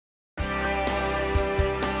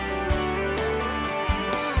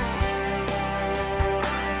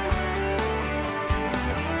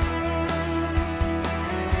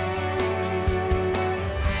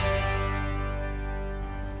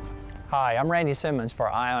Hi, I'm Randy Simmons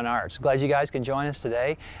for Ion Arts. Glad you guys can join us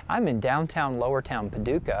today. I'm in downtown lowertown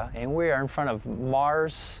Paducah, and we are in front of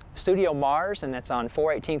Studio Mars, and that's on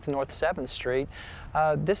 418th North 7th Street.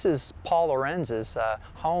 This is Paul Lorenz's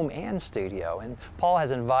home and studio, and Paul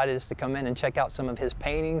has invited us to come in and check out some of his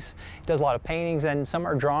paintings. He does a lot of paintings, and some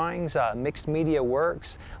are drawings, mixed media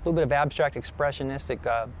works, a little bit of abstract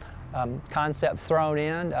expressionistic concepts thrown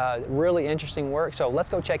in. Really interesting work, so let's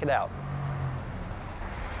go check it out.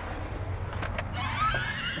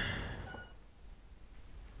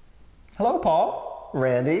 Hello, Paul.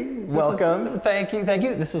 Randy, welcome. Thank you, thank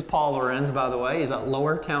you. This is Paul Lorenz, by the way. He's a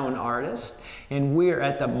lowertown artist, and we're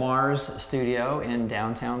at the Mars studio in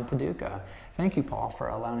downtown Paducah. Thank you, Paul, for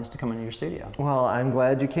allowing us to come into your studio. Well, I'm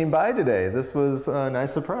glad you came by today. This was a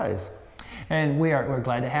nice surprise. And we're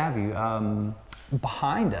glad to have you.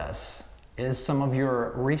 Behind us is some of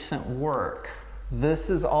your recent work. This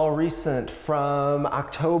is all recent from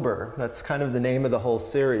October. That's kind of the name of the whole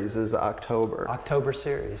series, is October. October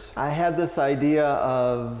series. I had this idea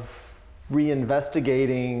of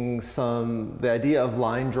reinvestigating the idea of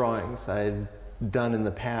line drawings I've done in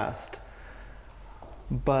the past,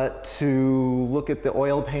 but to look at the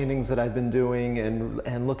oil paintings that I've been doing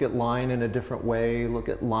and look at line in a different way, look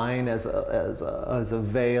at line as a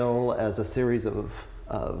veil, as a series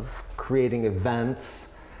of creating events.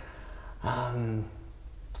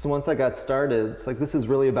 So once I got started, it's like, this is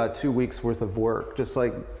really about 2 weeks worth of work. Just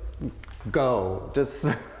like, just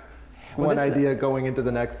one idea going into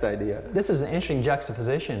the next idea. This is an interesting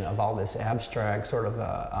juxtaposition of all this abstract sort of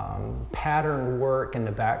pattern work in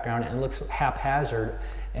the background, and it looks haphazard,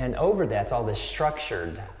 and over that's all this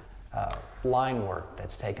structured line work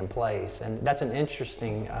that's taken place, and that's an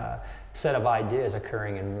interesting set of ideas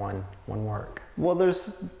occurring in one work. Well,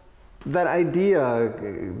 there's that idea,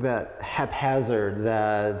 that haphazard,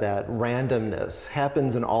 that randomness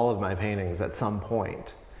happens in all of my paintings at some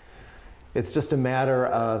point. It's just a matter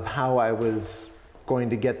of how I was going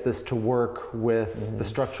to get this to work with the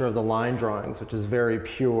structure of the line drawings, which is very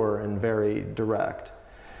pure and very direct.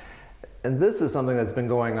 And this is something that's been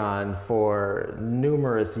going on for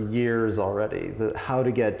numerous years already, how to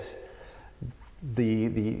get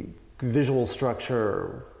the visual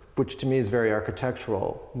structure, which to me is very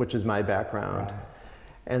architectural, which is my background. Right.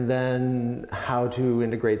 And then how to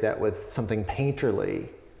integrate that with something painterly.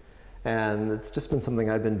 And it's just been something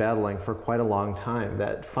I've been battling for quite a long time,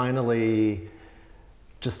 that finally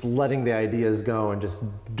just letting the ideas go and just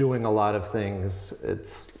doing a lot of things,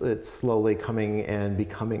 it's slowly coming and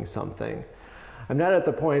becoming something. I'm not at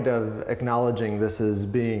the point of acknowledging this as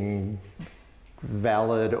being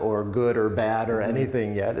valid or good or bad or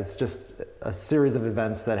anything yet. It's just a series of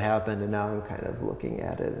events that happened, and now I'm kind of looking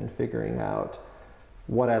at it and figuring out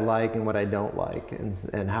what I like and what I don't like,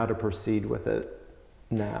 and how to proceed with it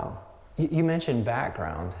now. You mentioned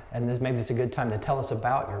background, and maybe it's a good time to tell us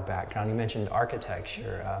about your background. You mentioned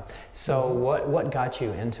architecture. So what got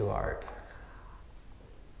you into art?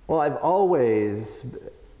 Well, I've always,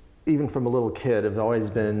 even from a little kid, I've always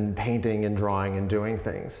been painting and drawing and doing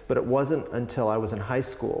things. But it wasn't until I was in high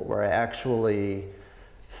school where I actually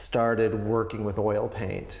started working with oil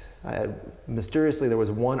paint. Mysteriously, there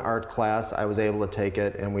was one art class, I was able to take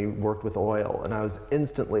it, and we worked with oil, and I was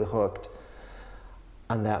instantly hooked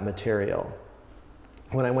on that material.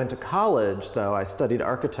 When I went to college, though, I studied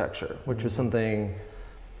architecture, which was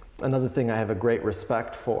another thing I have a great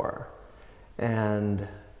respect for. And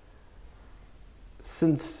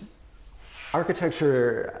since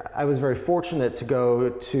architecture, I was very fortunate to go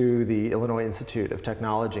to the Illinois Institute of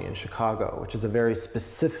Technology in Chicago, which is a very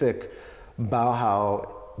specific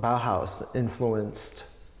Bauhaus-influenced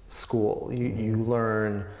school. You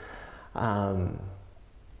learn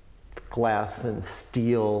glass and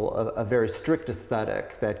steel, a very strict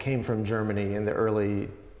aesthetic that came from Germany in the early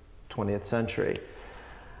 20th century.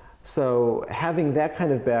 So having that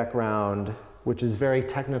kind of background, which is very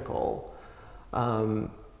technical, then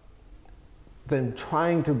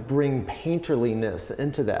trying to bring painterliness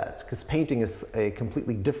into that, because painting is a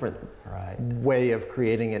completely different way of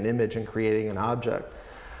creating an image and creating an object,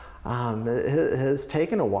 it has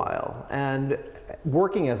taken a while. And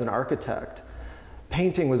working as an architect,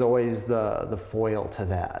 painting was always the foil to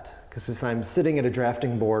that. Because if I'm sitting at a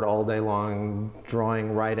drafting board all day long,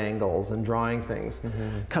 drawing right angles and drawing things,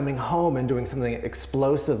 coming home and doing something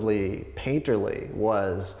explosively painterly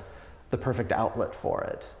was the perfect outlet for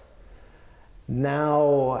it.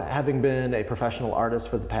 Now, having been a professional artist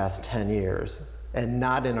for the past 10 years and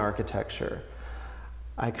not in architecture,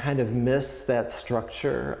 I kind of miss that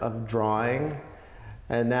structure of drawing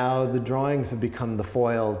And now the drawings have become the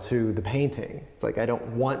foil to the painting. It's like I don't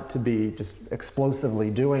want to be just explosively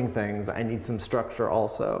doing things. I need some structure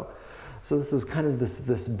also. So this is kind of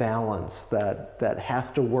this balance that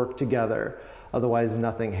has to work together, otherwise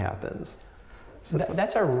nothing happens. So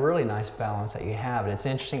that's a really nice balance that you have, and it's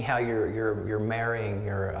interesting how you're marrying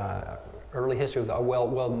your early history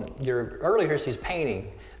with your early history is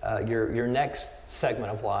painting. Your next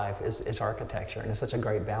segment of life is architecture, and it's such a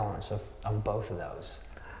great balance of both of those.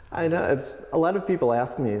 I know. A lot of people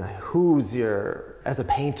ask me, as a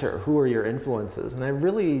painter, who are your influences? And I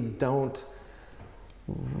really don't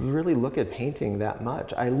look at painting that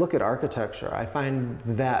much. I look at architecture. I find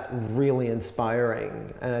that really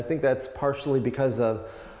inspiring. And I think that's partially because of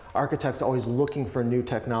architects always looking for new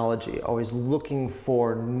technology, always looking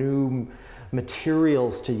for new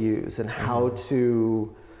materials to use and how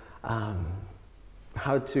to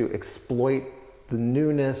exploit the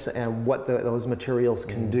newness and what those materials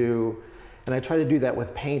can do. And I try to do that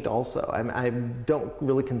with paint also. I don't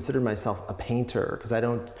really consider myself a painter because I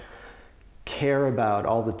don't care about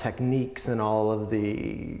all the techniques and all of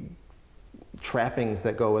the trappings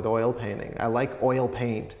that go with oil painting. I like oil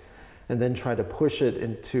paint and then try to push it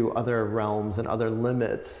into other realms and other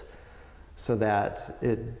limits so that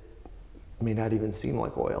it may not even seem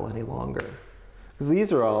like oil any longer. Because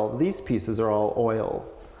these pieces are all oil.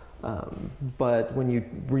 But when you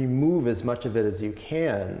remove as much of it as you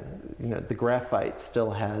can, the graphite still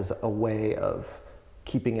has a way of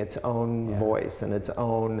keeping its own voice and its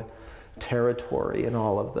own territory in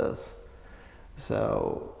all of this.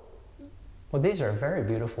 So, well, these are very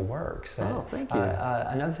beautiful works. Oh, thank you.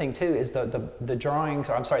 Another thing too is the drawings,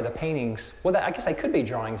 or I'm sorry, the paintings. Well, I guess they could be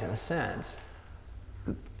drawings in a sense.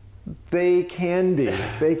 They can be.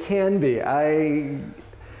 They can be. I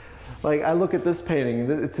look at this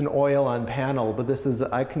painting. It's an oil on panel,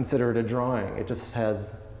 but I consider it a drawing. It just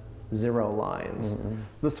has 0 lines.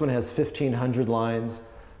 This one has 1,500 lines.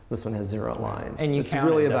 This one has 0 lines. And it's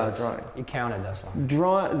really about drawing. You counted those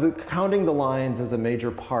lines. Counting the lines is a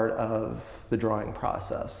major part of the drawing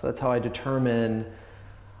process. That's how I determine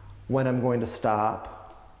when I'm going to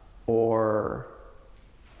stop or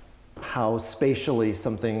how spatially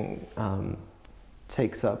something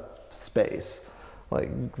takes up space. Like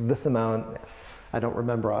this amount, I don't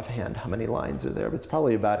remember offhand how many lines are there, but it's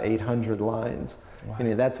probably about 800 lines. Wow.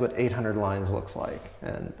 That's what 800 lines looks like.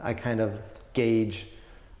 And I kind of gauge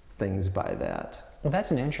things by that. Well,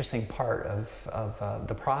 that's an interesting part of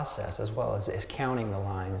the process as well, as counting the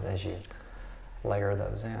lines as you layer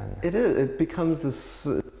those in. It is. It becomes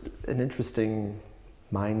an interesting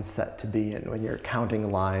mindset to be in when you're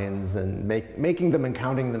counting lines and making them and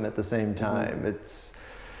counting them at the same time.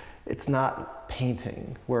 It's not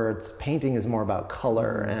painting, where painting is more about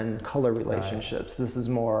color and color relationships. Right. This is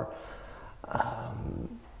more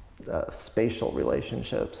spatial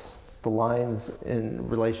relationships. The lines in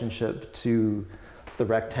relationship to the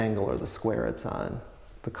rectangle or the square it's on.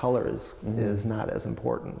 The color is not as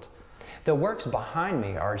important. The works behind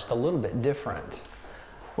me are just a little bit different.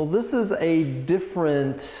 Well, this is a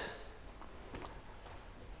different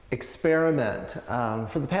experiment.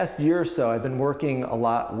 For the past year or so, I've been working a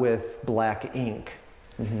lot with black ink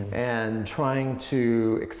and trying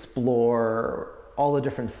to explore all the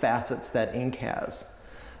different facets that ink has.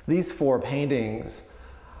 These 4 paintings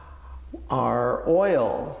are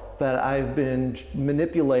oil that I've been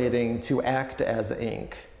manipulating to act as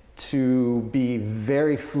ink, to be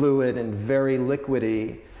very fluid and very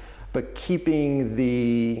liquidy, but keeping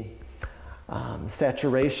the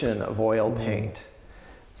saturation of oil paint.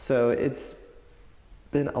 So it's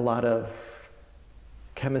been a lot of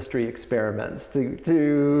chemistry experiments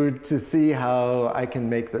to see how I can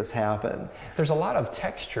make this happen. There's a lot of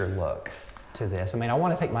texture look to this. I mean, I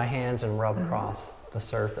want to take my hands and rub across the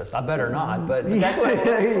surface. I better not, but that's what it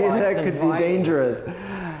looks like. That could be dangerous.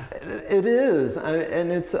 It is,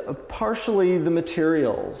 and it's partially the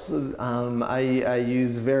materials. I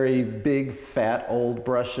use very big, fat, old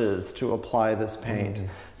brushes to apply this paint.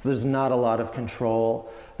 So there's not a lot of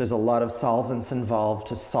control. There's a lot of solvents involved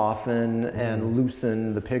to soften and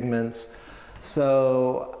loosen the pigments.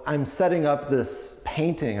 So I'm setting up this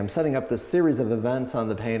painting, I'm setting up this series of events on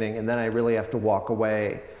the painting, and then I really have to walk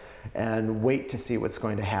away and wait to see what's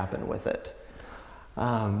going to happen with it.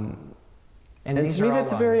 And to me,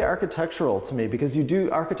 that's very architectural to me, because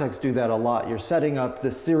architects do that a lot. You're setting up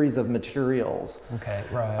this series of materials. Okay,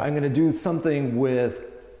 right. I'm going to do something with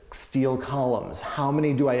steel columns. How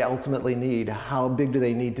many do I ultimately need? How big do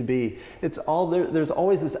they need to be? It's all there. There's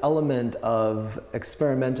always this element of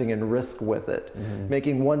experimenting and risk with it.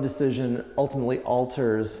 Making one decision ultimately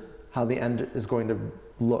alters how the end is going to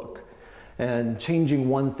look. And changing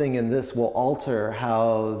one thing in this will alter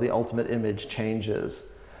how the ultimate image changes.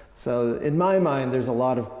 So in my mind, there's a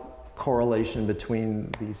lot of correlation between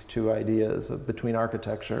these two ideas, between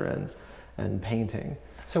architecture and painting.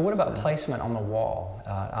 So what about placement on the wall?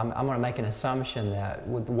 I'm going to make an assumption that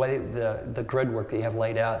with the way the grid work that you have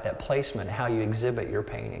laid out, that placement, how you exhibit your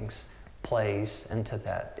paintings, plays into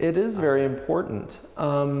that. It is very important.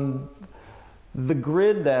 The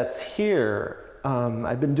grid that's here,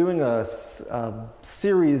 I've been doing a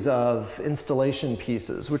series of installation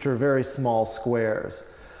pieces, which are very small squares.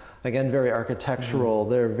 Again, very architectural.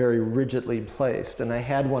 They're very rigidly placed. And I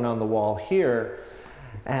had one on the wall here,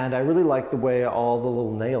 and I really liked the way all the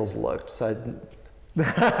little nails looked. So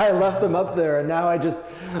I left them up there, and now I just,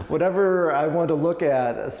 whatever I want to look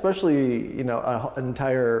at, especially, you know, an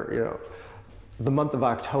entire, you know, the month of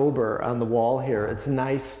October on the wall here, it's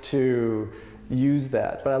nice to use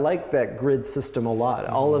that. But I like that grid system a lot.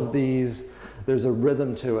 All of these, there's a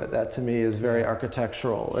rhythm to it that to me is very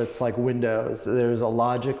architectural. It's like windows. There's a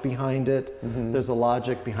logic behind it. There's a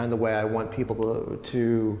logic behind the way I want people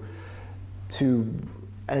to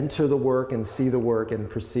enter the work and see the work and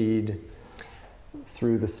proceed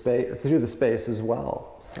through the space as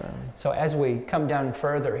well. So as we come down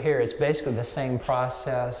further here, it's basically the same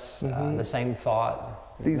process, the same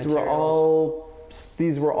thought. These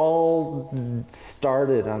were all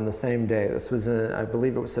started on the same day. This was I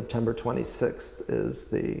believe it was September 26th is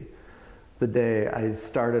the day I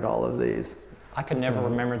started all of these. I could never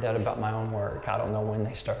remember that about my own work. I don't know when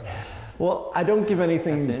they started. Well, I don't give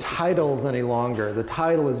anything titles any longer. The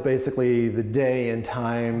title is basically the day and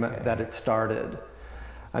time that it started.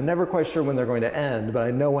 I'm never quite sure when they're going to end, but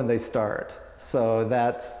I know when they start. So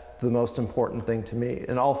that's the most important thing to me.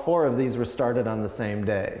 And all four of these were started on the same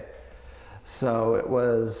day. So it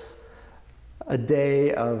was a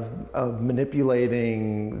day of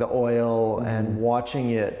manipulating the oil and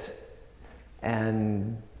watching it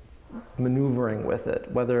and maneuvering with it.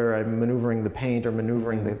 Whether I'm maneuvering the paint or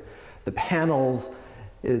maneuvering the panels,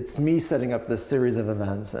 it's me setting up this series of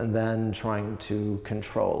events and then trying to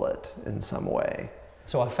control it in some way.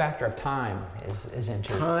 So a factor of time is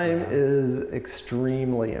interesting. Time is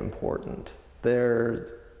extremely important.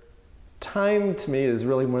 Time to me is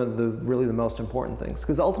really one of the most important things,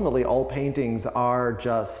 because ultimately all paintings are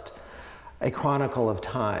just a chronicle of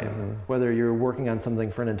time. Whether you're working on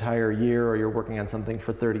something for an entire year or you're working on something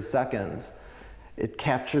for 30 seconds, it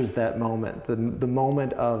captures that moment, the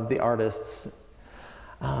moment of the artist's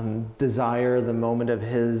desire, the moment of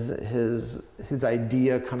his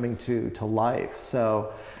idea coming to life.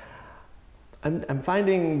 So I'm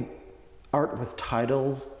finding art with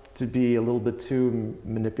titles to be a little bit too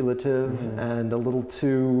manipulative and a little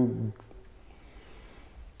too,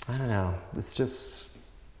 I don't know, it's just,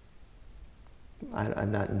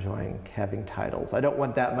 I'm not enjoying having titles. I don't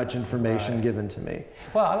want that much information given to me.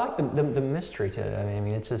 Well, I like the mystery to it. I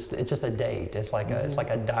mean, it's just a date. It's like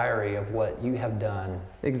a diary of what you have done.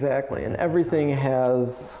 Exactly, and everything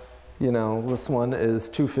has, you know, this one is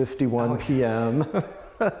 2:51 p.m.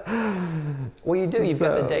 Well, you do. You've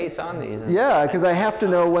got the dates on these. Yeah, because I have to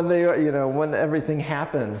know when when everything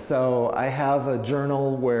happens. So I have a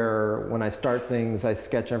journal where when I start things, I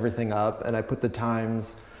sketch everything up and I put the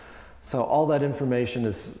times. So all that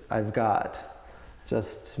information I've got,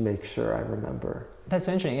 just to make sure I remember. That's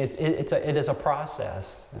interesting. It is a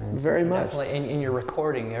process. Very much. Definitely, and you're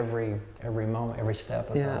recording every moment, every step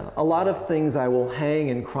of that. A lot of things I will hang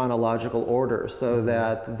in chronological order so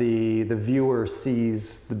that the viewer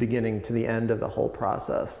sees the beginning to the end of the whole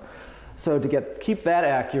process. So to keep that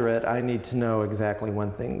accurate, I need to know exactly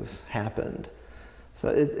when things happened. So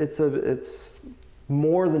it's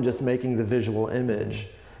more than just making the visual image.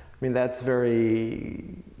 I mean, that's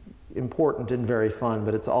very important and very fun,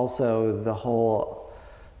 but it's also the whole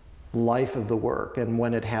life of the work and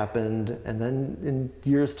when it happened, and then in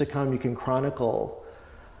years to come you can chronicle,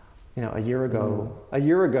 you know, a year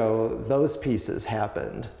ago those pieces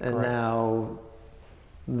happened, and now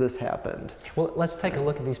this happened. Well, let's take a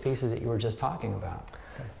look at these pieces that you were just talking about.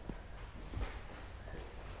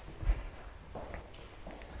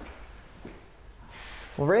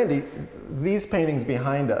 Well, Randy, these paintings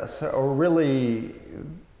behind us are really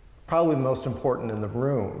probably the most important in the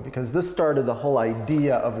room, because this started the whole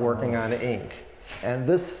idea of working on ink. And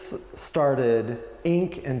this started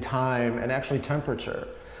ink and time and actually temperature.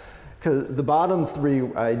 Because the bottom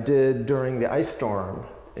three I did during the ice storm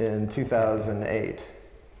in 2008.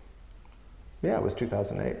 Yeah, it was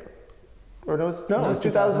 2008. Or no, it was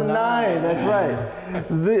 2009, that's right.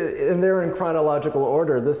 And they're in chronological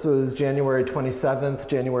order. This was January 27th,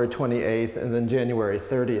 January 28th, and then January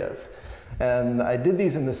 30th. And I did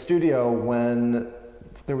these in the studio when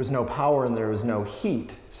there was no power and there was no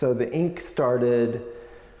heat. So the ink started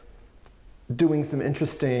doing some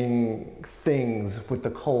interesting things with the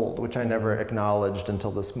cold, which I never acknowledged until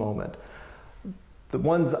this moment. The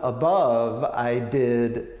ones above, I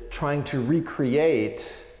did trying to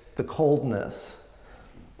recreate the coldness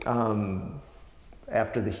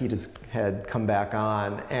after the heat had come back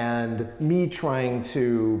on, and me trying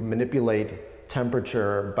to manipulate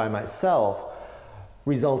temperature by myself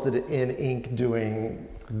resulted in ink doing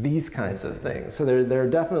these kinds of things. So there are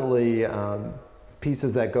definitely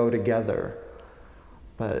pieces that go together.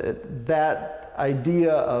 But that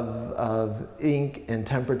idea of ink and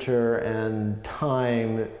temperature and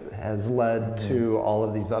time has led to all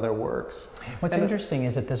of these other works. What's interesting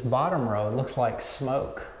is that this bottom row looks like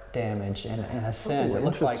smoke damage in a sense. It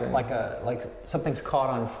looks like something's caught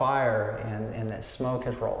on fire and that smoke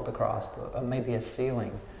has rolled across maybe a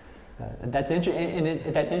ceiling. That's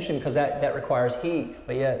interesting because that requires heat,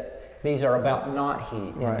 but yet these are about not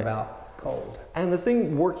heat and about cold. And the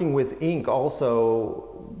thing working with ink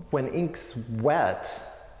also, when ink's wet,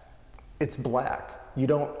 it's black. You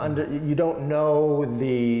don't know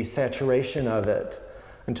the saturation of it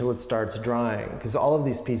until it starts drying, because all of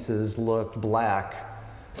these pieces look black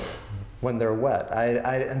when they're wet.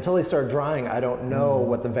 Until they start drying, I don't know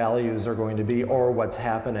what the values are going to be or what's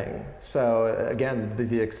happening. So again,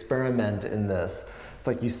 the experiment in this, it's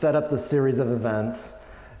like you set up the series of events,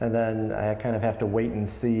 and then I kind of have to wait and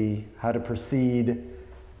see how to proceed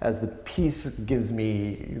as the piece gives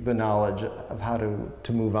me the knowledge of how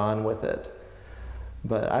to move on with it.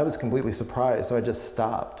 But I was completely surprised, so I just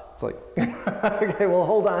stopped. It's like, okay, well,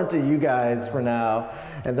 hold on to you guys for now,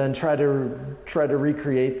 and then try to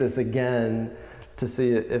recreate this again to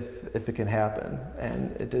see if it can happen.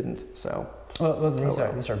 And it didn't. So. Well, these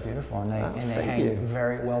are beautiful, and they hang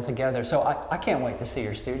very well together. So I can't wait to see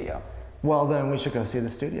your studio. Well, then we should go see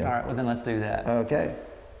the studio. All right. Well, then let's do that. Okay.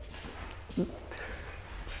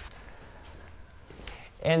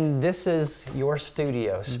 And this is your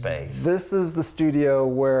studio space. This is the studio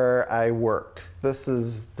where I work. This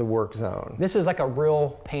is the work zone. This is like a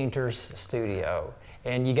real painter's studio.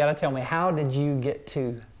 And you got to tell me, how did you get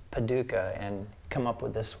to Paducah and come up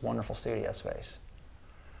with this wonderful studio space?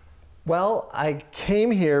 Well, I came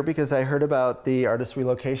here because I heard about the artist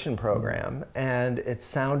relocation program, and it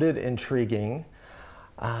sounded intriguing.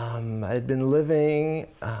 I'd been living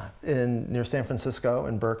near San Francisco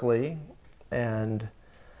in Berkeley, and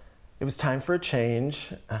it was time for a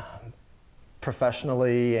change,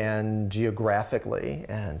 professionally and geographically.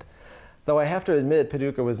 And though I have to admit,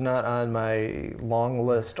 Paducah was not on my long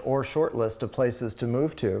list or short list of places to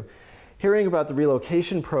move to, hearing about the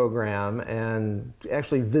relocation program and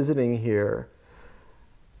actually visiting here,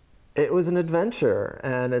 it was an adventure,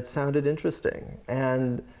 and it sounded interesting.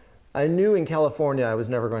 And I knew in California I was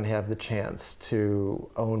never going to have the chance to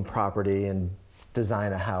own property and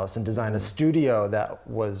design a house and design a studio that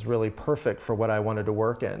was really perfect for what I wanted to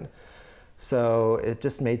work in. So it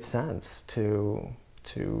just made sense to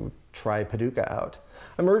try Paducah out.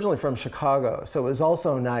 I'm originally from Chicago, so it was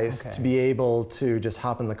also nice to be able to just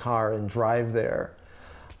hop in the car and drive there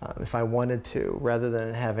if I wanted to, rather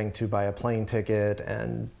than having to buy a plane ticket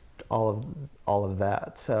and all of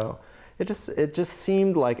that. So it just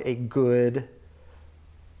seemed like a good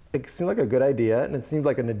idea, and it seemed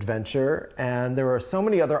like an adventure, and there were so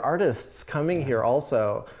many other artists coming here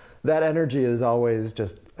also. That energy is always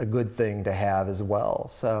just a good thing to have as well.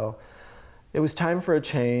 So it was time for a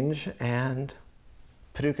change, and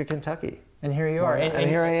Paducah, Kentucky. And here you are. And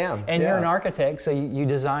here I am. And you're an architect, so you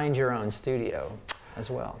designed your own studio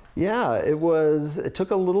as well. Yeah, it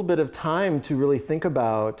took a little bit of time to really think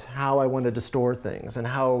about how I wanted to store things and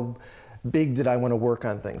how big did I want to work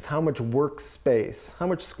on things? How much workspace, how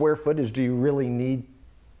much square footage do you really need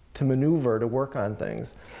to maneuver to work on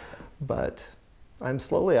things? But I'm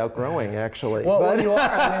slowly outgrowing, actually. Well, you are.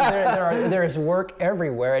 I mean, there is work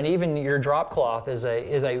everywhere, and even your drop cloth is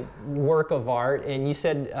a work of art. And you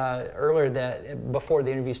said earlier that before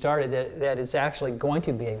the interview started that it's actually going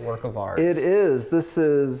to be a work of art. It is. This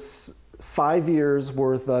is 5 years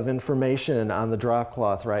worth of information on the drop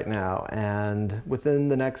cloth right now, and within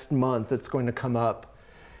the next month it's going to come up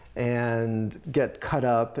and get cut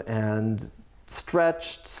up and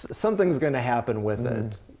stretched. Something's going to happen with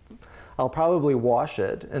it. I'll probably wash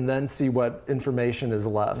it and then see what information is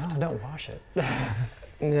left. No, don't wash it.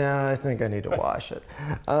 Yeah, I think I need to wash it.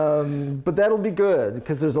 But that'll be good,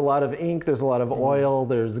 because there's a lot of ink, there's a lot of oil,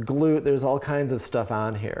 there's glue, there's all kinds of stuff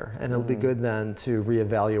on here. And it'll be good then to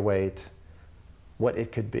reevaluate what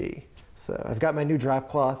it could be. So I've got my new drop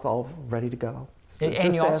cloth all ready to go.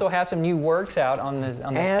 And you also have some new works out on this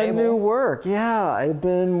table. And new work, yeah. I've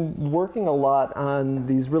been working a lot on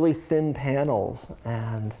these really thin panels,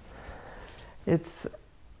 and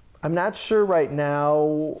I'm not sure right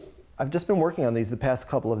now. I've just been working on these the past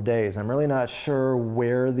couple of days. I'm really not sure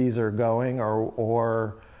where these are going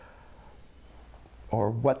or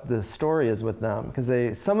what the story is with them,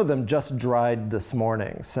 because some of them just dried this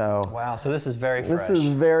morning. So wow, so this is very fresh. This is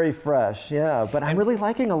very fresh, yeah. But I'm really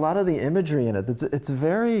liking a lot of the imagery in it. It's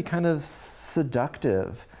very kind of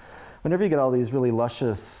seductive. Whenever you get all these really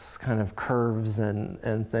luscious kind of curves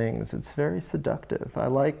and things, it's very seductive. I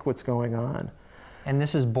like what's going on. And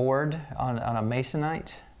this is board on a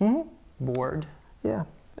masonite board? Yeah.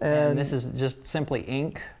 And this is just simply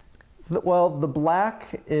ink? Well, the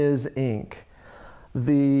black is ink.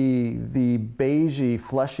 The beigey,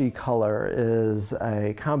 fleshy color is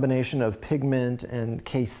a combination of pigment and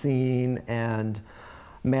casein and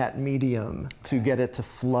matte medium to get it to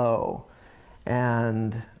flow.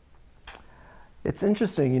 And it's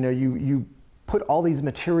interesting, you know, you put all these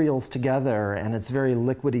materials together and it's very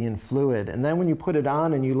liquidy and fluid. And then when you put it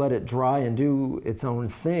on and you let it dry and do its own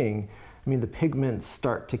thing, I mean, the pigments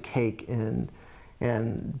start to cake in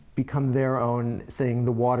and become their own thing.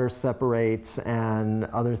 The water separates and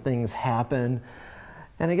other things happen.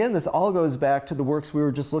 And again, this all goes back to the works we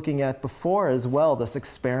were just looking at before as well, this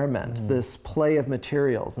experiment, this play of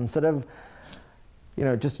materials. Instead of, you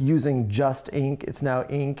know, just using just ink, it's now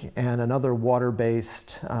ink and another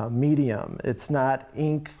water-based medium. It's not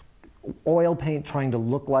ink, oil paint trying to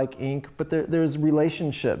look like ink, but there's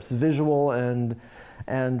relationships, visual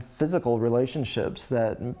and physical relationships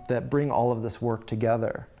that bring all of this work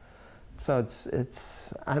together. So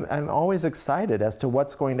I'm always excited as to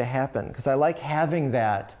what's going to happen, because I like having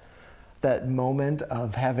that moment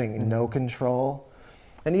of having no control.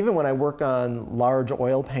 And even when I work on large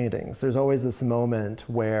oil paintings, there's always this moment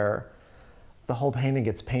where the whole painting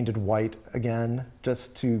gets painted white again,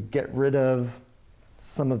 just to get rid of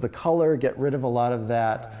some of the color, get rid of a lot of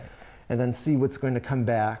that, right, and then see what's going to come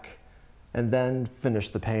back, and then finish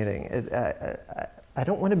the painting. I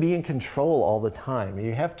don't want to be in control all the time.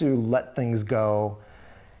 You have to let things go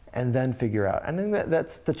and then figure out. I think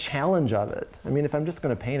that's the challenge of it. I mean, if I'm just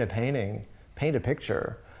going to paint a painting, paint a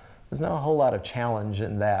picture, there's not a whole lot of challenge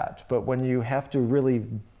in that. But when you have to really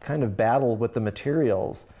kind of battle with the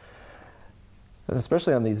materials, and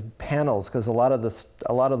especially on these panels, because a lot of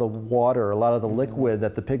the water, a lot of the liquid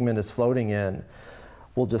that the pigment is floating in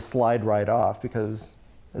will just slide right off, because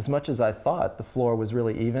as much as I thought the floor was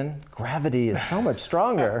really even, gravity is so much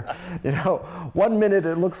stronger. You know, 1 minute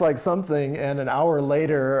it looks like something, and an hour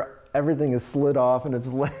later everything is slid off and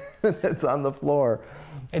it's on the floor.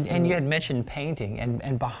 And you had mentioned painting,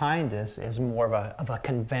 and behind us is more of a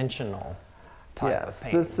conventional type of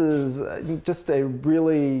painting. This is just a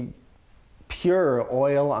really pure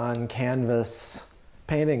oil on canvas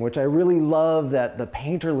painting, which I really love, that the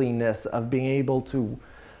painterliness of being able to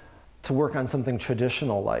work on something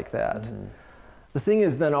traditional like that. The thing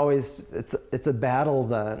is then always, it's a battle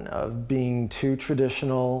then of being too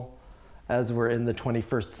traditional, as we're in the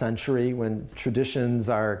 21st century when traditions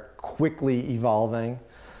are quickly evolving.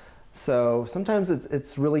 So sometimes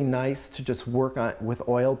it's really nice to just work with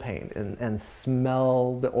oil paint and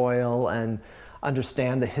smell the oil and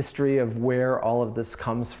understand the history of where all of this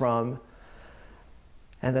comes from.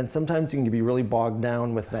 And then sometimes you can be really bogged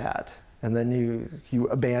down with that, and then you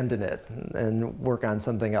abandon it and work on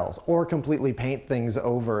something else, or completely paint things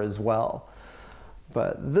over as well.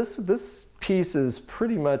 But this piece is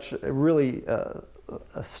pretty much really a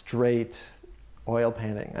straight oil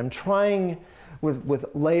painting. I'm trying with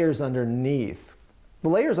layers underneath. The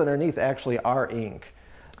layers underneath actually are ink.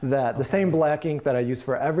 The same black ink that I use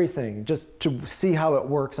for everything, just to see how it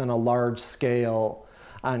works on a large scale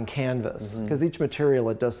on canvas, because each material,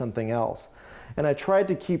 it does something else. And I tried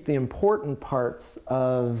to keep the important parts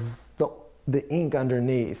of the ink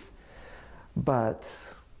underneath, but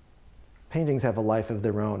paintings have a life of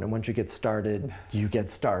their own, and once you get started,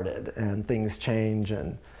 and things change.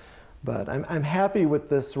 But I'm happy with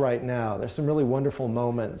this right now. There's some really wonderful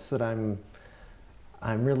moments that I'm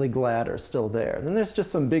really glad are still there. And then there's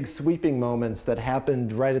just some big sweeping moments that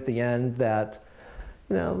happened right at the end that,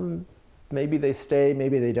 you know, maybe they stay,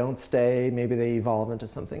 maybe they don't stay, maybe they evolve into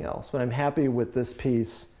something else. But I'm happy with this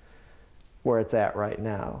piece where it's at right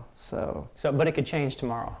now. But it could change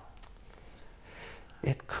tomorrow.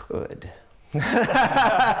 It could.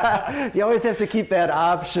 You always have to keep that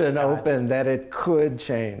option open, that it could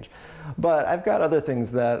change. But I've got other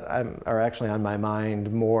things that are actually on my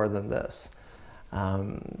mind more than this.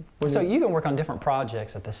 So you can work on different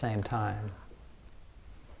projects at the same time.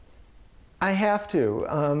 I have to.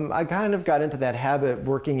 I kind of got into that habit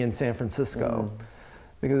working in San Francisco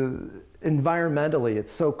because environmentally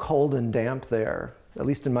it's so cold and damp there, at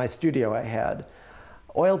least in my studio I had.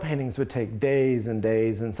 Oil paintings would take days and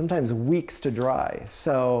days and sometimes weeks to dry.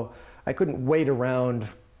 So I couldn't wait around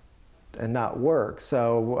and not work.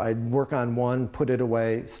 So I'd work on one, put it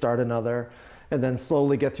away, start another, and then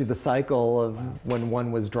slowly get through the cycle of when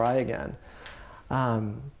one was dry again.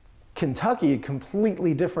 Kentucky,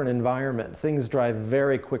 completely different environment. Things dry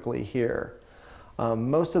very quickly here.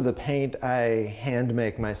 Most of the paint I hand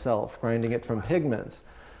make myself, grinding it from pigments.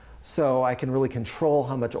 So I can really control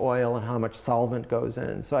how much oil and how much solvent goes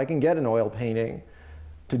in. So I can get an oil painting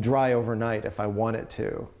to dry overnight if I want it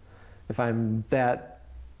to. If I'm that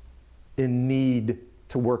in need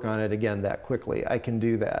to work on it again that quickly, I can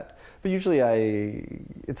do that. But usually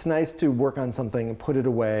it's nice to work on something and put it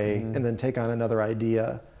away and then take on another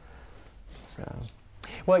idea. So.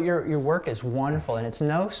 Well, your work is wonderful, and it's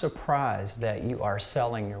no surprise that you are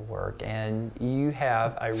selling your work. And you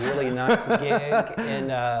have a really nice gig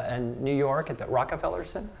in New York at the Rockefeller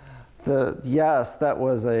Center. Yes, that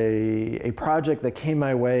was a project that came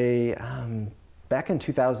my way back in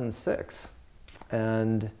 2006,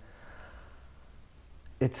 and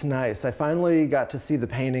it's nice. I finally got to see the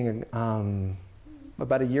painting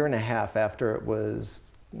about a year and a half after it was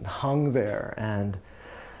hung there, and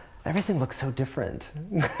everything looks so different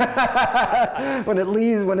when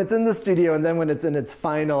it's in the studio and then when it's in its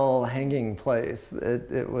final hanging place.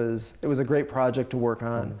 It was a great project to work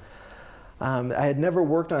on. I had never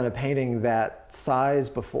worked on a painting that size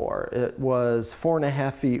before. It was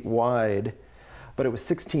 4.5 feet wide, but it was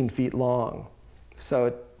 16 feet long.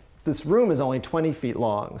 So this room is only 20 feet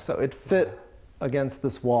long, so it fit against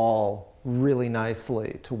this wall really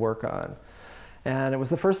nicely to work on. And it was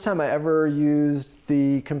the first time I ever used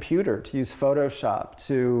the computer, to use Photoshop,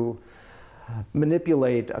 to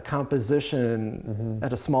manipulate a composition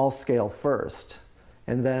at a small scale first,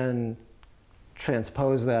 and then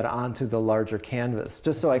transpose that onto the larger canvas,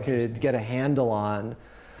 just so I could get a handle on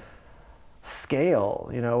scale.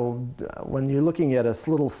 You know, when you're looking at a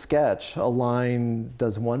little sketch, a line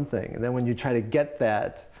does one thing, and then when you try to get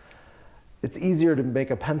that, it's easier to make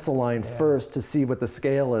a pencil line first to see what the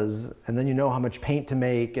scale is, and then you know how much paint to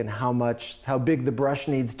make and how big the brush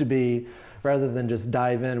needs to be, rather than just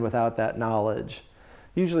dive in without that knowledge.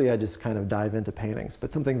 Usually I just kind of dive into paintings,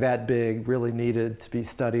 but something that big really needed to be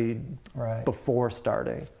studied before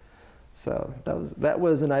starting. So that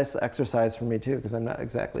was a nice exercise for me too, because I'm not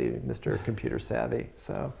exactly Mr. Computer savvy.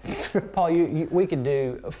 So, Paul, we could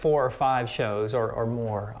do 4 or 5 shows or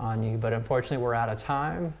more on you, but unfortunately we're out of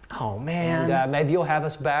time. Oh man! And, maybe you'll have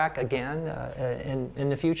us back again in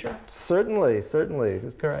the future. Certainly, certainly.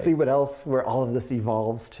 Great. See what else, where all of this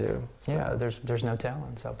evolves to. So. Yeah, there's no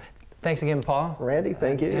telling. So, thanks again, Paul. Randy,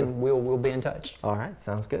 thank you. And we'll be in touch. All right,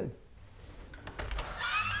 sounds good.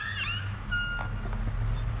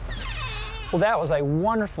 Well, that was a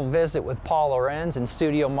wonderful visit with Paul Lorenz in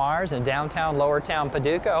Studio Mars in downtown Lowertown,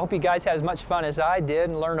 Paducah. I hope you guys had as much fun as I did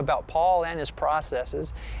and learned about Paul and his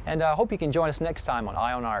processes. And I hope you can join us next time on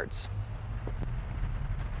Eye on Arts.